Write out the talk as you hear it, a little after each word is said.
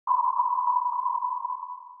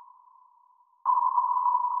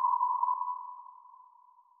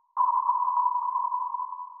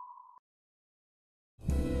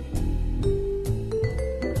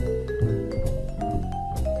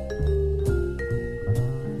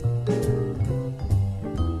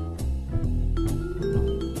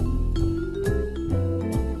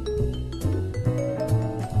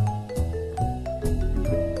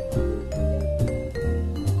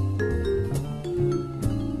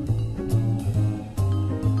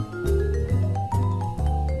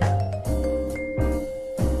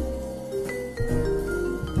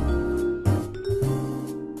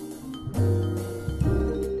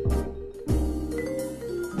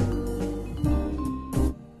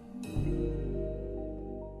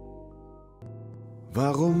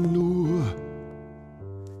Warum nur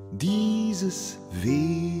dieses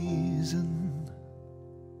Wesen?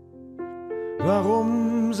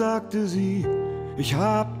 Warum sagte sie, ich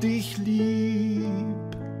hab dich lieb?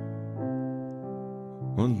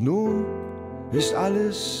 Und nun ist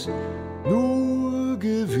alles nur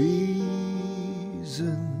gewesen.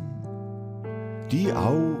 Die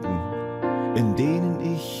Augen, in denen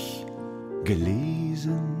ich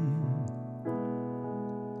gelesen,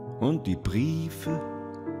 und die Briefe,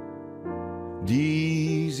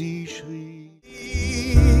 die sie schrieb.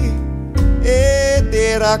 Ed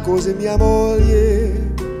era così mia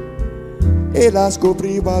moglie, e la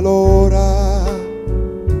scopriva allora,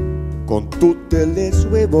 con tutte le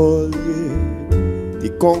sue voglie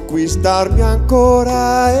di conquistarmi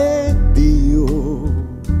ancora. Ed io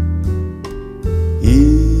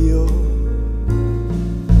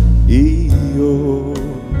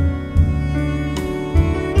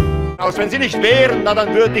Wenn sie nicht wären, na,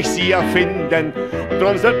 dann würde ich sie erfinden. Und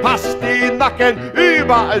drum sind Pastinaken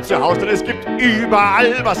überall zu Hause, denn es gibt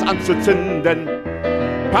überall was anzuzünden.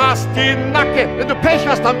 Pastinake, wenn du Pech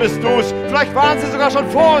hast, dann bist du's. Vielleicht waren sie sogar schon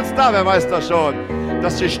vor uns da, wer weiß das schon.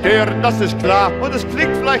 Dass sie stören, das ist klar, und es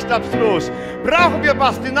klingt vielleicht abstrus. Brauchen wir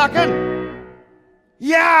Pastinaken?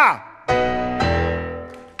 Ja!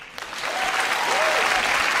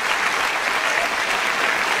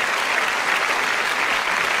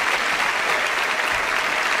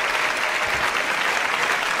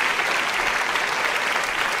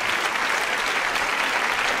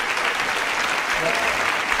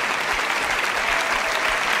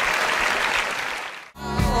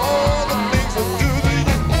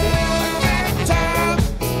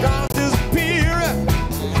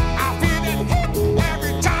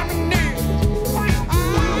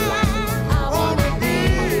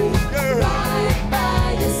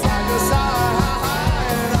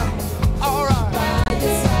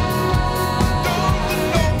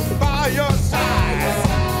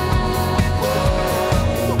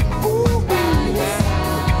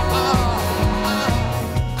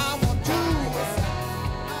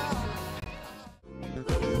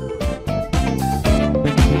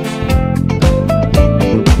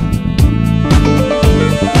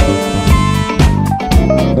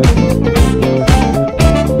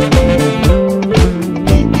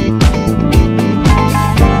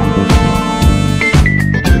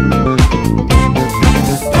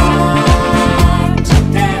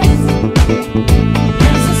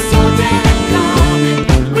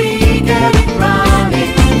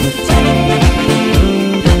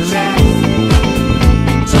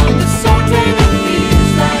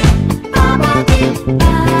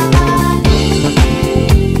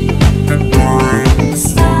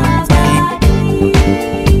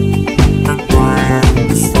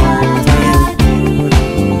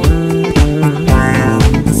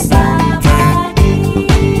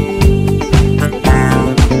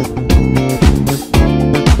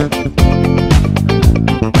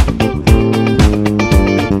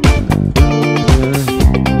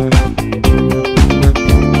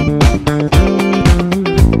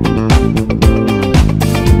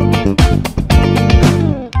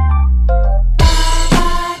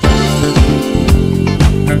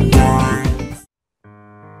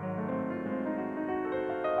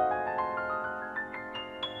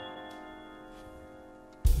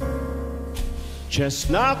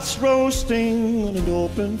 Chestnuts roasting on an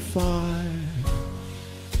open fire,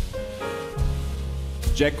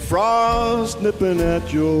 Jack Frost nipping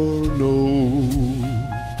at your nose,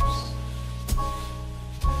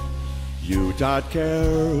 Yuletide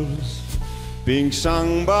carols being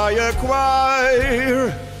sung by a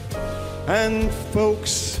choir, and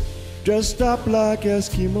folks dressed up like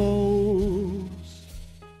Eskimos.